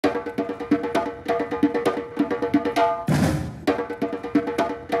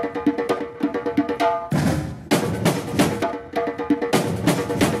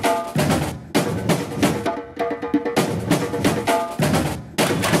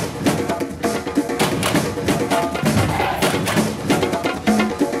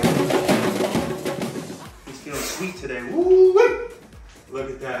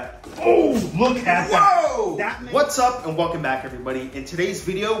up and welcome back everybody. In today's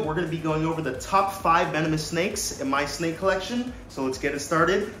video, we're going to be going over the top 5 venomous snakes in my snake collection. So let's get it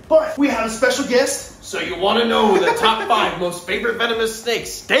started. But we have a special guest. So you want to know the top 5 most favorite venomous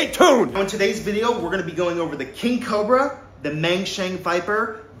snakes? Stay tuned! In today's video, we're going to be going over the King Cobra, the Mangshang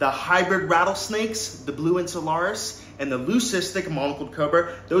Viper, the hybrid rattlesnakes, the blue Insularis, and the Leucistic Monocled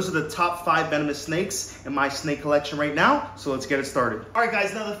Cobra. Those are the top 5 venomous snakes in my snake collection right now, so let's get it started. All right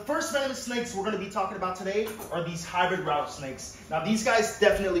guys, now the first venomous snakes we're gonna be talking about today are these hybrid rattlesnakes. Now these guys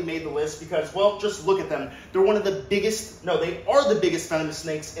definitely made the list because, well, just look at them. They're one of the biggest, no, they are the biggest venomous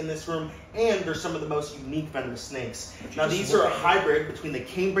snakes in this room, and they're some of the most unique venomous snakes. Now these are a hybrid between the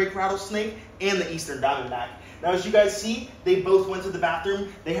canebrake rattlesnake and the eastern diamondback. Now, as you guys see, they both went to the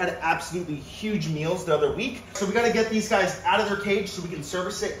bathroom. They had absolutely huge meals the other week. So we gotta get these guys out of their cage so we can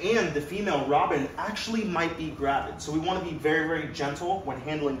service it, and the female Robin actually might be gravid. So we wanna be very, very gentle when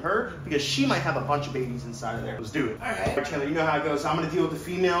handling her because she might have a bunch of babies inside of there. Let's do it. All right, Chandler, you know how it goes. I'm gonna deal with the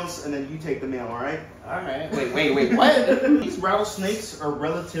females and then you take the male, all right? All right. Wait, what? These rattlesnakes are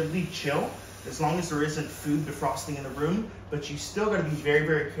relatively chill as long as there isn't food defrosting in the room, but you still gotta be very,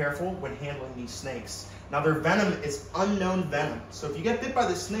 very careful when handling these snakes. Now their venom is unknown venom. So if you get bit by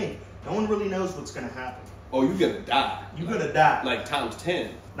the snake, no one really knows what's gonna happen. Oh, you're gonna die. You're gonna die. Like times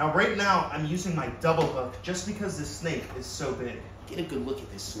 10. Now right now, I'm using my double hook just because this snake is so big. Get a good look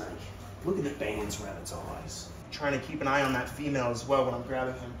at this snake. Look at the bands around its eyes. Trying to keep an eye on that female as well when I'm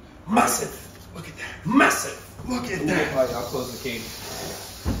grabbing him. Massive. Look at that. Massive. Look at that. I'll close the cage.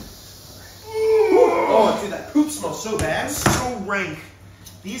 Oh, dude, that poop smells so bad. So rank.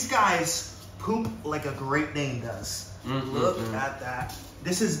 These guys poop like a Great Dane does. Look at that.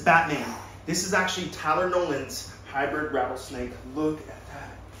 This is Batman. This is actually Tyler Nolan's hybrid rattlesnake. Look at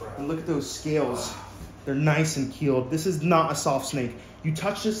that. And look at those scales. They're nice and keeled. This is not a soft snake. You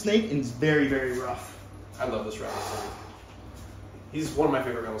touch this snake and he's very, very rough. I love this rattlesnake. He's one of my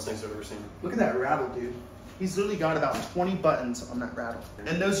favorite rattlesnakes I've ever seen. Look at that rattle, dude. He's literally got about 20 buttons on that rattle.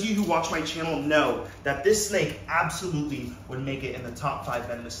 And those of you who watch my channel know that this snake absolutely would make it in the top 5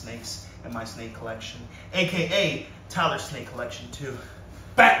 venomous snakes in my snake collection, AKA Tyler's snake collection too.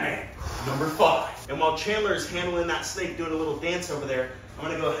 Batman, number 5. And while Chandler is handling that snake, doing a little dance over there, I'm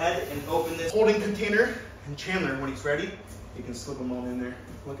gonna go ahead and open this holding container. And Chandler, when he's ready, you can slip them all in there.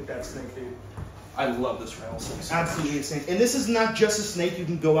 Look at that snake, dude. I love this rattlesnake. Absolutely insane. And this is not just a snake you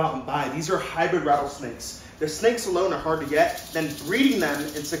can go out and buy. These are hybrid rattlesnakes. The snakes alone are hard to get. Then breeding them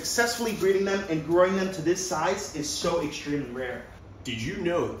and successfully breeding them and growing them to this size is so extremely rare. Did you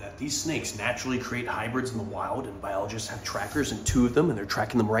know that these snakes naturally create hybrids in the wild, and biologists have trackers and 2 of them, and they're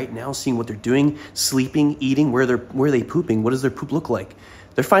tracking them right now, seeing what they're doing, sleeping, eating, where are they pooping, what does their poop look like?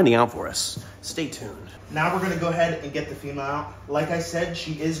 They're finding out for us. Stay tuned. Now we're gonna go ahead and get the female out. Like I said,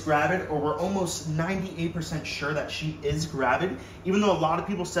 she is gravid, or we're almost 98% sure that she is gravid. Even though a lot of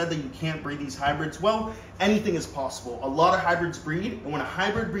people said that you can't breed these hybrids, well, anything is possible. A lot of hybrids breed, and when a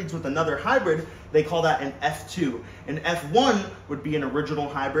hybrid breeds with another hybrid, they call that an F2. An F1 would be an original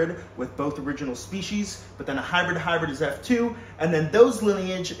hybrid with both original species, but then a hybrid is F2, and then those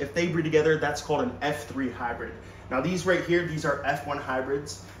lineage, if they breed together, that's called an F3 hybrid. Now these right here, these are F1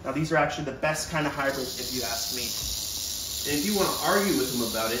 hybrids. Now these are actually the best kind of hybrids if you ask me. And if you want to argue with them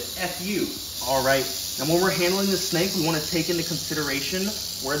about it, F you. All right, now when we're handling the snake, we want to take into consideration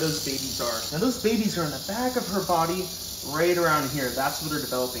where those babies are. Now those babies are in the back of her body, right around here. That's where they're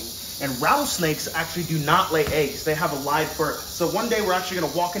developing. And rattlesnakes actually do not lay eggs. They have a live birth. So one day we're actually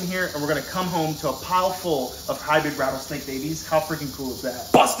gonna walk in here and we're gonna come home to a pile full of hybrid rattlesnake babies. How freaking cool is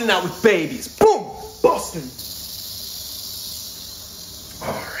that? Busting out with babies. Boom! Busting. All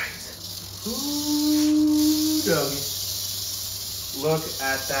right. Ooh, doggy. Look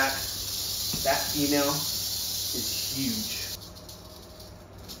at that. That female is huge.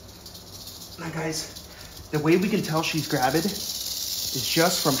 Now guys, the way we can tell she's gravid is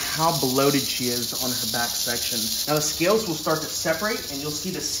just from how bloated she is on her back section. Now the scales will start to separate and you'll see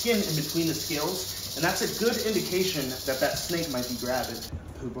the skin in between the scales, and that's a good indication that that snake might be gravid.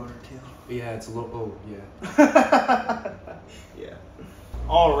 Poop on her tail. Yeah, it's a little, oh, yeah. Yeah.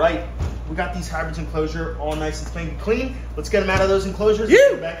 All right, we got these hybrids enclosure all nice and spanky clean. Let's get them out of those enclosures and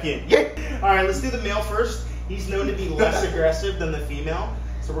put them back in. Yeah. All right, let's do the male first. He's known to be less aggressive than the female,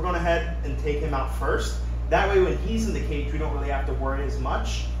 so we're going ahead and take him out first. That way, when he's in the cage, we don't really have to worry as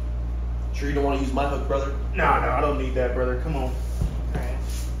much. Sure you don't want to use my hook, brother? No, I don't need that, brother. Come on. All right.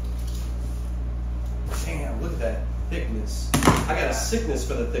 Damn, look at that thickness. I got a sickness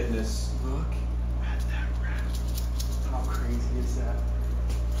for the thickness. Look at that rat. How crazy is that?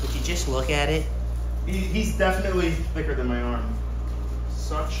 Would you just look at it? He's definitely thicker than my arm.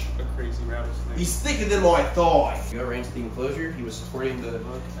 Such a crazy rattlesnake. He's thicker than I thought. We got right into the enclosure. He was supporting the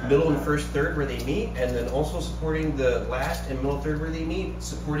middle and first third where they meet, and then also supporting the last and middle third where they meet,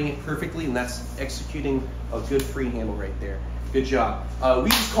 supporting it perfectly, and that's executing a good free handle right there. Good job. We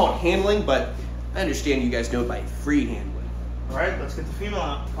just call it handling, but I understand you guys know it by free handling. All right, let's get the female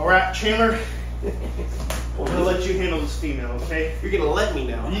out. All right, Chandler. I'm gonna let you handle this female, okay? You're gonna let me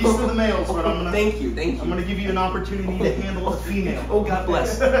now. These are the males, but I'm gonna. Thank you. I'm gonna give you an opportunity to handle the female. Oh, God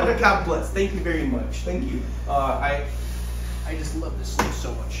bless. Oh, God bless. Thank you very much. Thank you. I just love this snake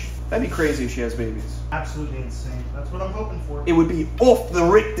so much. That'd be crazy if she has babies. Absolutely insane. That's what I'm hoping for. It would be off the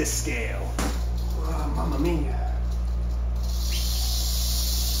Richter scale. Mamma mia.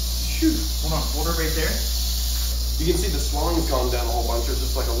 Shoot. Hold on. Hold her right there. You can see the swelling's gone down a whole bunch. There's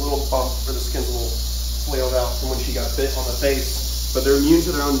just like a little bump where the skin's a little flailed out from when she got bit on the face. But they're immune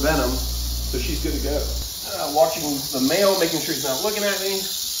to their own venom, so she's good to go. Watching the male, making sure he's not looking at me.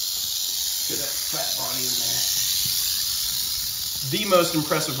 Get that fat body in there. The most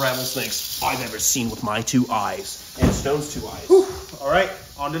impressive rattlesnakes I've ever seen with my 2 eyes. And Stone's 2 eyes. Whew. All right,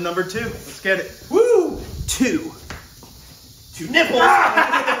 on to number 2. Let's get it. Woo! 2 nipples.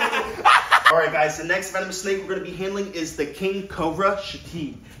 All right, guys, the next venomous snake we're going to be handling is the King Cobra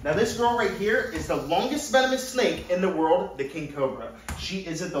Shativ. Now, this girl right here is the longest venomous snake in the world, the King Cobra. She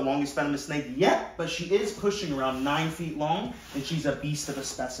isn't the longest venomous snake yet, but she is pushing around 9 feet long, and she's a beast of a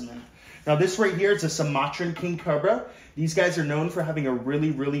specimen. Now, this right here is a Sumatran King Cobra. These guys are known for having a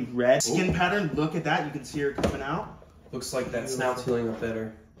really, really red skin pattern. Look at that. You can see her coming out. Looks like that snout's healing up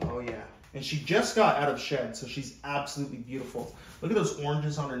better. Oh, yeah. And she just got out of shed, so she's absolutely beautiful. Look at those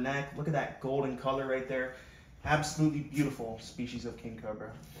oranges on her neck. Look at that golden color right there. Absolutely beautiful species of King Cobra.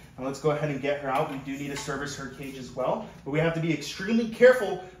 Now let's go ahead and get her out. We do need to service her cage as well, but we have to be extremely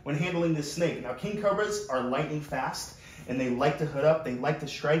careful when handling this snake. Now, King Cobras are lightning fast, and they like to hood up. They like to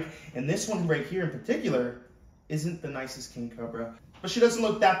strike, and this one right here in particular isn't the nicest King Cobra. But she doesn't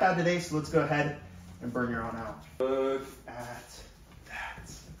look that bad today, so let's go ahead and bring her on out. Look at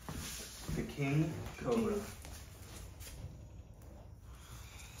that. The King Cobra.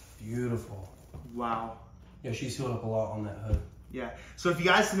 Beautiful. Wow. Yeah, she's healed up a lot on that hood. Yeah. So if you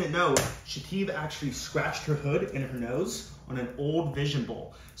guys didn't know, Shativ actually scratched her hood and her nose on an old vision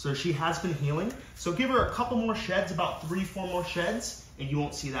bowl. So she has been healing. So give her a couple more sheds, about 3-4 more sheds, and you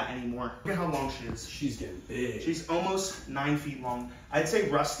won't see that anymore. Look at how long she is. She's getting big. She's almost 9 feet long. I'd say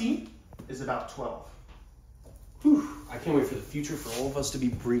Rusty is about 12. Whew. I can't wait for the future for all of us to be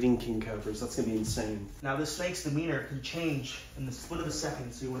breeding King Cobras. That's going to be insane. Now this snake's demeanor can change in the split of a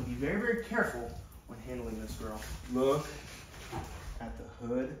second, so you want to be very, very careful when handling this girl. Look at the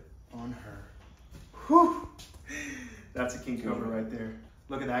hood on her. Whew. That's a King Cobra right there.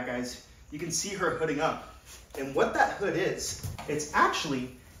 Look at that, guys. You can see her hooding up. And what that hood is, it's actually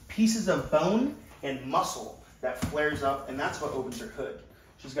pieces of bone and muscle that flares up, and that's what opens her hood.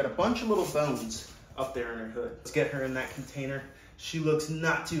 She's got a bunch of little bones up there in her hood. Let's get her in that container. She looks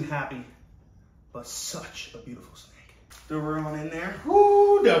not too happy, but such a beautiful snake. Throw her on in there.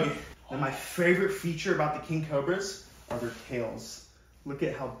 Woo, doggy. And my favorite feature about the King Cobras are their tails. Look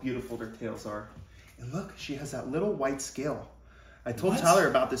at how beautiful their tails are. And look, she has that little white scale. I told Tyler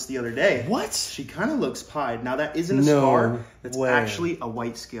about this the other day. What? She kind of looks pied. Now that isn't a scar. That's actually a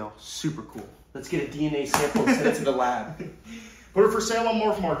white scale. Super cool. Let's get a DNA sample and send it to the lab. Put her for sale on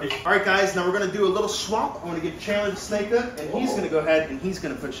Morph Market. All right, guys, now we're going to do a little swap. I'm going to get Chandler the snake up, and he's going to go ahead and he's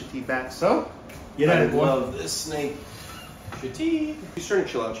going to put Shativ back. So, get at it, boy. I love this snake. Shativ. She's starting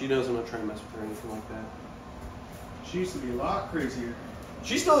to chill out. She knows I'm not trying to mess with her or anything like that. She used to be a lot crazier.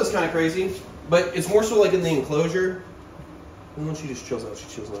 She still is kind of crazy, but it's more so like in the enclosure. And then she just chills out. She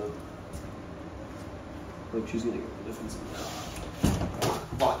chills out. Like she's going to get the difference.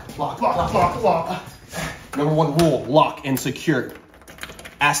 Lock. Number 1 rule, lock and secure.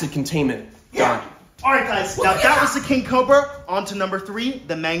 Acid containment. Yeah. All right, guys. Now that was the King Cobra. On to number 3,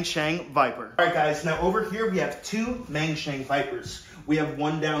 the Mangshang Viper. All right, guys. Now over here we have 2 Mangshang Vipers. We have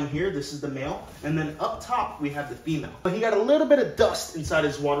one down here. This is the male. And then up top we have the female. But he got a little bit of dust inside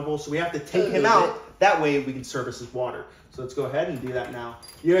his water bowl, so we have to take him out. That way we can service his water. So let's go ahead and do that now.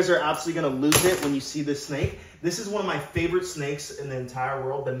 You guys are absolutely going to lose it when you see this snake. This is one of my favorite snakes in the entire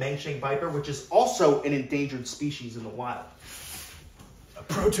world, the Mangshang Viper, which is also an endangered species in the wild. A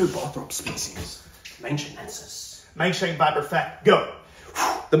protobothrop species. Mangshangensis. Mangshang Viper fact, go.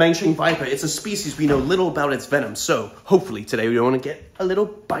 The Mangshang Viper, it's a species we know little about its venom, so hopefully today we want to get a little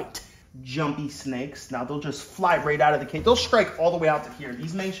bite. Jumpy snakes. Now they'll just fly right out of the cage. They'll strike all the way out to here.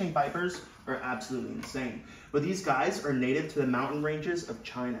 These Mangshang Vipers are absolutely insane. But these guys are native to the mountain ranges of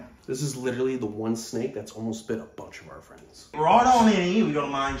China. This is literally the one snake that's almost bit a bunch of our friends. Right on in here, we got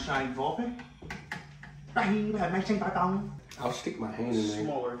a Mangshang viper. I'll stick my hand in there.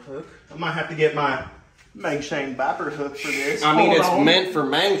 Smaller hook. I might have to get my Mangshang viper hook for this. I mean, Hold it's on. meant for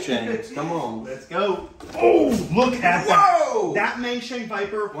Mangshangs. Come on. Let's go. Oh, look at Whoa! that. That Mangshang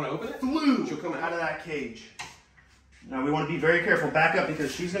viper Want to open it? flew She'll come out of that cage. Now we want to be very careful. Back up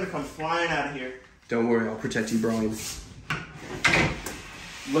because she's going to come flying out of here. Don't worry, I'll protect you, Brian.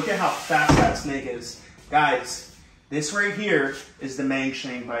 Look at how fast that snake is. Guys, this right here is the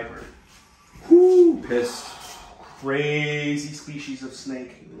Mangshang viper. Whoo, pissed. Crazy species of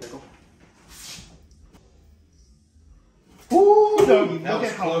snake. Ooh, doggy, look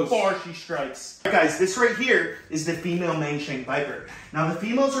at how close. far she strikes. All right, guys, this right here is the female Mangshang viper. Now, the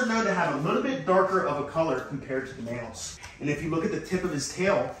females are known to have a little bit darker of a color compared to the males. And if you look at the tip of his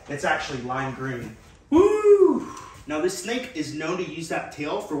tail, it's actually lime green. Woo! Now, this snake is known to use that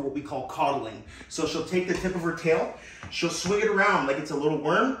tail for what we call coddling. So she'll take the tip of her tail, she'll swing it around like it's a little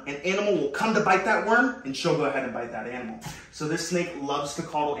worm, an animal will come to bite that worm, and she'll go ahead and bite that animal. So this snake loves to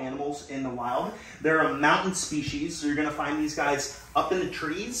coddle animals in the wild. They're a mountain species, so you're gonna find these guys up in the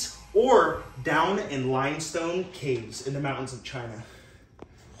trees or down in limestone caves in the mountains of China.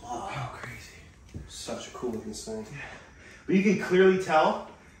 Oh, crazy. Such a cool looking snake. But you can clearly tell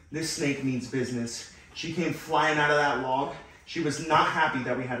this snake means business. She came flying out of that log. She was not happy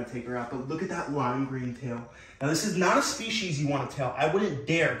that we had to take her out, but look at that lime green tail. Now, this is not a species you want to tail. I wouldn't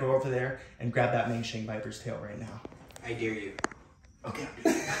dare go over there and grab that Mangshang viper's tail right now. I dare you. Okay.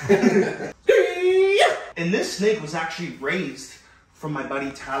 And this snake was actually raised from my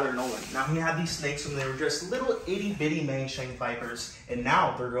buddy Tyler Nolan. Now, he had these snakes when they were just little itty-bitty Mangshang vipers, and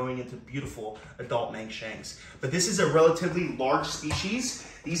now they're growing into beautiful adult Mangshangs. But this is a relatively large species.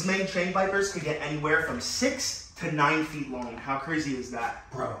 These Mangshang vipers could get anywhere from 6 to 9 feet long. How crazy is that?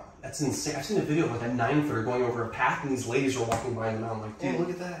 Bro, that's insane. I've seen a video of like a 9-footer going over a path, and these ladies are walking by, and I'm like, dude, look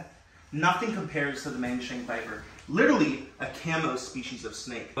at that. Nothing compares to the Mangshang viper. Literally a camo species of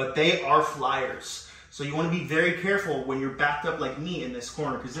snake, but they are flyers. So you want to be very careful when you're backed up like me in this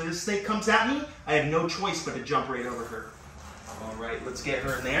corner, because if this snake comes at me, I have no choice but to jump right over her. All right, let's get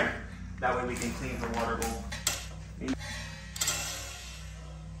her in there. That way we can clean her water bowl.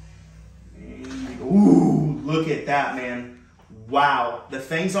 Ooh, look at that, man. Wow, the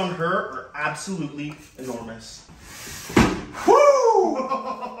fangs on her are absolutely enormous. Woo!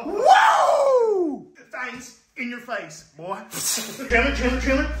 Woo! Fangs in your face, boy.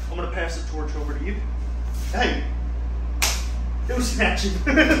 Chandler, I'm gonna pass the torch over to you. Hey, it was snatching.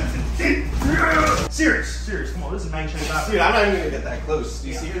 Serious, come on, this is Mangshang. Dude, I'm not even gonna get that close. Do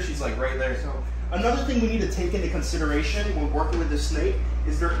you see her? She's like right there. So, another thing we need to take into consideration when working with this snake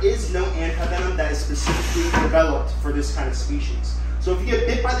is there is no antivenom that is specifically developed for this kind of species. So if you get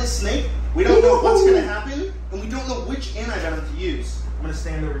bit by this snake, we don't know what's gonna happen, and we don't know which antivenom to use. I'm gonna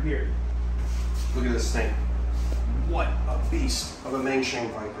stand over here. Look at this snake. What a beast of a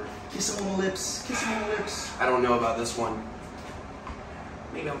Mangshang viper. Kiss him on the lips, kiss him on the lips. I don't know about this one.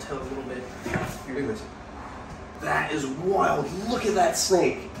 Maybe I'll tell a little bit. Here, look at this. That is wild. Look at that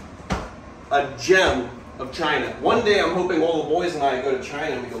snake. A gem of China. One day I'm hoping all the boys and I go to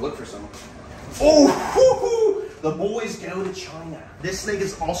China and we go look for some. Oh, the boys go to China. This snake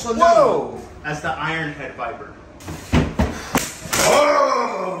is also known as the ironhead viper.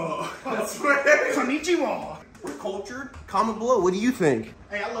 Oh, that's right. Konnichiwa. We're cultured. Comment below. What do you think?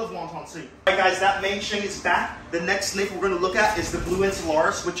 Hey, I love wonton soup. All right, guys, that Mangshang is back. The next snake we're going to look at is the blue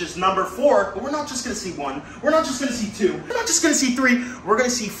insularis, which is number 4. But we're not just going to see 1. We're not just going to see 2. We're not just going to see 3. We're going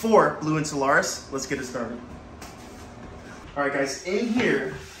to see 4 blue insularis. Let's get it started. All right, guys, in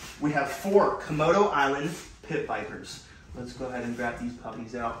here we have 4 Komodo Island pit vipers. Let's go ahead and grab these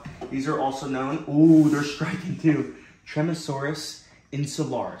puppies out. These are also known, ooh, they're striking too. Tremosaurus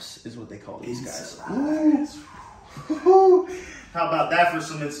insularis is what they call these guys. Ooh. How about that for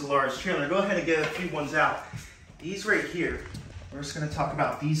some insularis? Chandler, go ahead and get a few ones out. These right here, we're just going to talk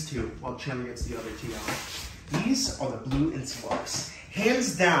about these 2 while Chandler gets the other 2 out. These are the blue insularis.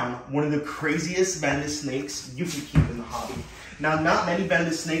 Hands down, one of the craziest venomous snakes you can keep in the hobby. Now, not many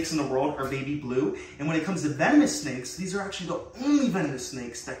venomous snakes in the world are baby blue, and when it comes to venomous snakes, these are actually the only venomous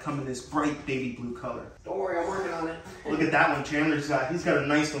snakes that come in this bright baby blue color. Don't worry, I'm working on it. Look at that one Chandler's got. He's got a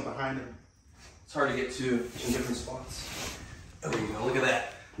nice one behind him. It's hard to get to in different spots. Oh, there you go. Look at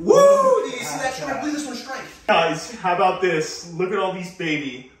that. Woo! Did you see that strike? Look at this one strike. Guys, how about this? Look at all these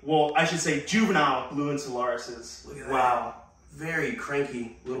baby, well, I should say juvenile blue insularises. Look at that. Wow. Very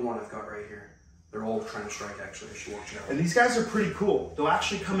cranky little one I've got right here. They're all trying to strike, actually. I should watch out. And these guys are pretty cool. They'll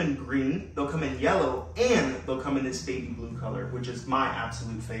actually come in green, they'll come in yellow, and they'll come in this baby blue color, which is my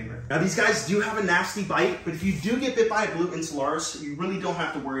absolute favorite. Now, these guys do have a nasty bite, but if you do get bit by a blue insularis, you really don't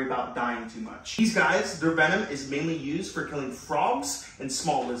have to worry about dying too much. These guys, their venom is mainly used for killing frogs and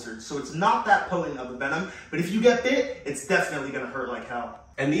small lizards, so it's not that potent of a venom, but if you get bit, it's definitely gonna hurt like hell.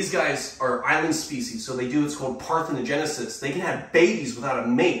 And these guys are island species, so they do what's called parthenogenesis. They can have babies without a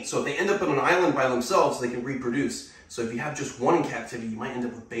mate, so if they end up on an island by themselves, they can reproduce. So if you have just one in captivity, you might end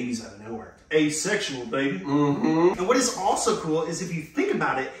up with babies out of nowhere. Asexual, baby. Mm-hmm. And what is also cool is if you think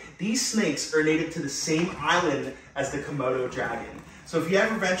about it, these snakes are native to the same island as the Komodo dragon. So if you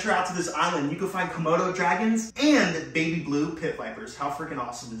ever venture out to this island, you can find Komodo dragons and baby blue pit vipers. How freaking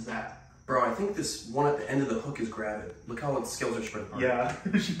awesome is that? Bro, I think this one at the end of the hook is gravid. Look how its scales are spread apart. Yeah,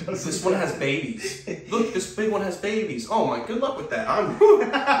 she does. This one has babies. Look, this big one has babies. Oh my, good luck with that.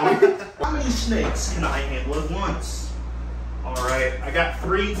 How many snakes can I handle at once? All right, I got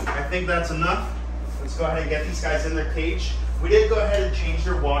 3. I think that's enough. Let's go ahead and get these guys in their cage. We did go ahead and change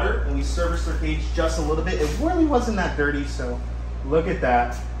their water and we serviced their cage just a little bit. It really wasn't that dirty, so look at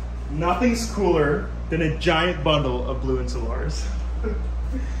that. Nothing's cooler than a giant bundle of blue insularis.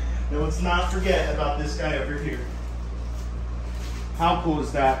 Now let's not forget about this guy over here. How cool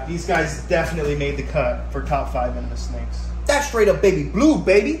is that? These guys definitely made the cut for top 5 venomous snakes. That's straight up baby blue,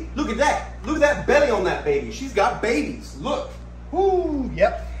 baby. Look at that. Look at that belly on that baby. She's got babies. Look. Woo,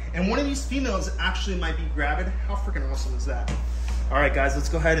 yep. And one of these females actually might be gravid. How freaking awesome is that? All right, guys, let's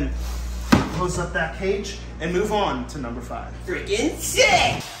go ahead and close up that cage and move on to number 5. Freaking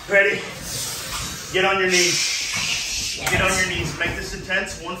sick! Ready? Get on your knees. Get on your knees. Make this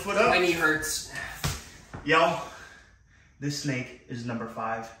intense. 1 foot up. My knee hurts. Y'all, this snake is number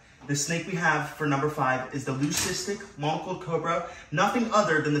 5. The snake we have for number 5 is the Leucistic Monocled Cobra, nothing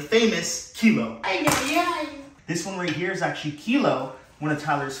other than the famous Kilo. This one right here is actually Kilo, one of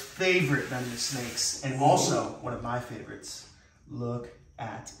Tyler's favorite venomous snakes, and also one of my favorites. Look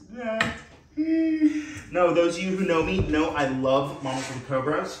at that. No, those of you who know me know I love monocled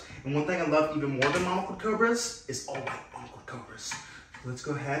cobras, and one thing I love even more than monocled cobras is all white monocled cobras. So let's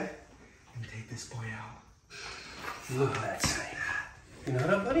go ahead and take this boy out. Look at that snake. You know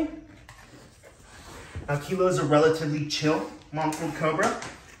that, buddy? Now, Kilo is a relatively chill monocled cobra,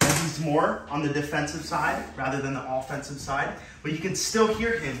 and he's more on the defensive side rather than the offensive side, but you can still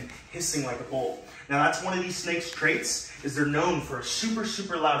hear him hissing like a bull. Now, that's one of these snakes' traits, is they're known for a super,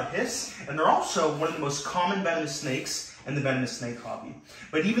 super loud hiss, and they're also one of the most common venomous snakes in the venomous snake hobby.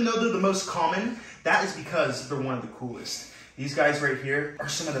 But even though they're the most common, that is because they're one of the coolest. These guys right here are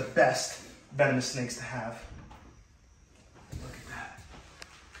some of the best venomous snakes to have. Look at that.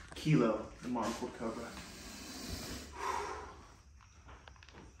 Kilo, the monocled cobra.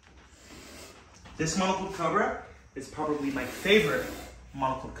 This monocled cobra is probably my favorite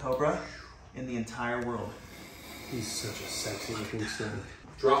monocled cobra in the entire world. He's such a sexy looking snake.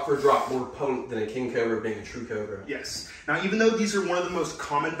 Drop for drop more potent than a king cobra being a true cobra. Yes. Now, even though these are one of the most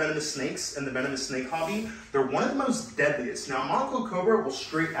common venomous snakes in the venomous snake hobby, they're one of the most deadliest. Now, a monocled cobra will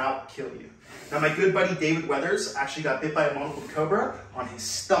straight out kill you. Now, my good buddy David Weathers actually got bit by a monocled cobra on his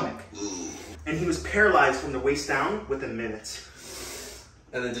stomach. And he was paralyzed from the waist down within minutes.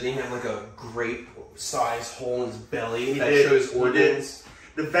 And then did he have like a grape size hole in his belly He that did. shows He organs?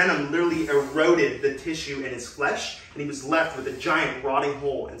 The venom literally eroded the tissue in his flesh, and he was left with a giant rotting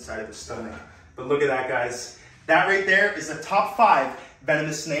hole inside of his stomach. But look at that, guys. That right there is the top 5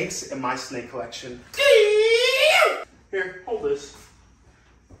 venomous snakes in my snake collection. Here, hold this.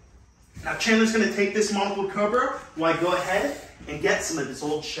 Now, Chandler's going to take this monocled cobra while I go ahead and get some of this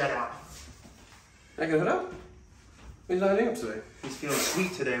old shed out. I can head up. He's not hitting up today. He's feeling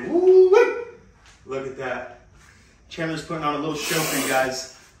sweet today. Woo! Look at that. Chandler's putting on a little show for you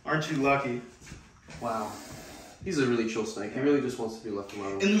guys. Aren't you lucky? Wow. He's a really chill snake. He really just wants to be left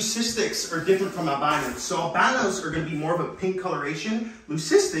alone. And leucistics are different from albinos. So albinos are going to be more of a pink coloration.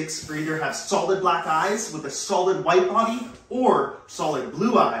 Leucistics are either have solid black eyes with a solid white body or solid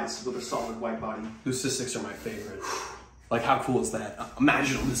blue eyes with a solid white body. Leucistics are my favorite. Like, how cool is that?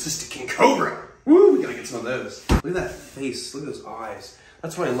 Imagine a leucistic king cobra. Woo, we gotta get some of those. Look at that face. Look at those eyes.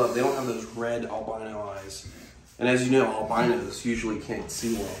 That's what I love. They don't have those red albino eyes. And as you know, albinos usually can't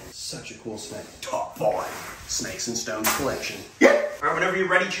see well. Such a cool snake. Top 5 snakes and stones collection. Yeah. All right, whenever you're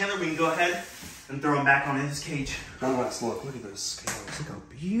ready, Chandler, we can go ahead and throw him back on his cage. One last look. Look at those scales. Look how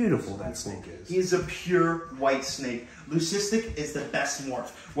beautiful that snake is. He is a pure white snake. Leucistic is the best morph.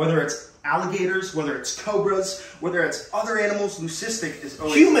 Whether it's alligators, whether it's cobras, whether it's other animals, Leucistic is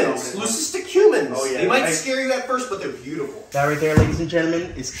always Humans! Leucistic humans! Oh, yeah. They might scare you at first, but they're beautiful. That right there, ladies and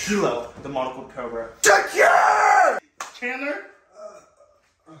gentlemen, is Kilo, the monocled cobra. Check here! Chandler?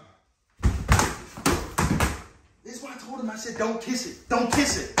 This is what I told him. I said, don't kiss it. Don't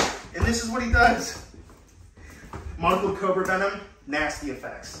kiss it. And this is what he does. Monocled cobra venom, nasty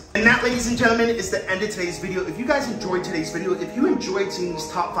effects. And that, ladies and gentlemen, is the end of today's video. If you guys enjoyed today's video, if you enjoyed seeing these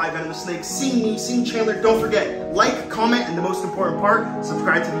top 5 venomous snakes, seeing me, seeing Chandler, don't forget, like, comment, and the most important part,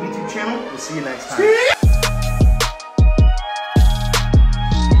 subscribe to the YouTube channel. We'll see you next time.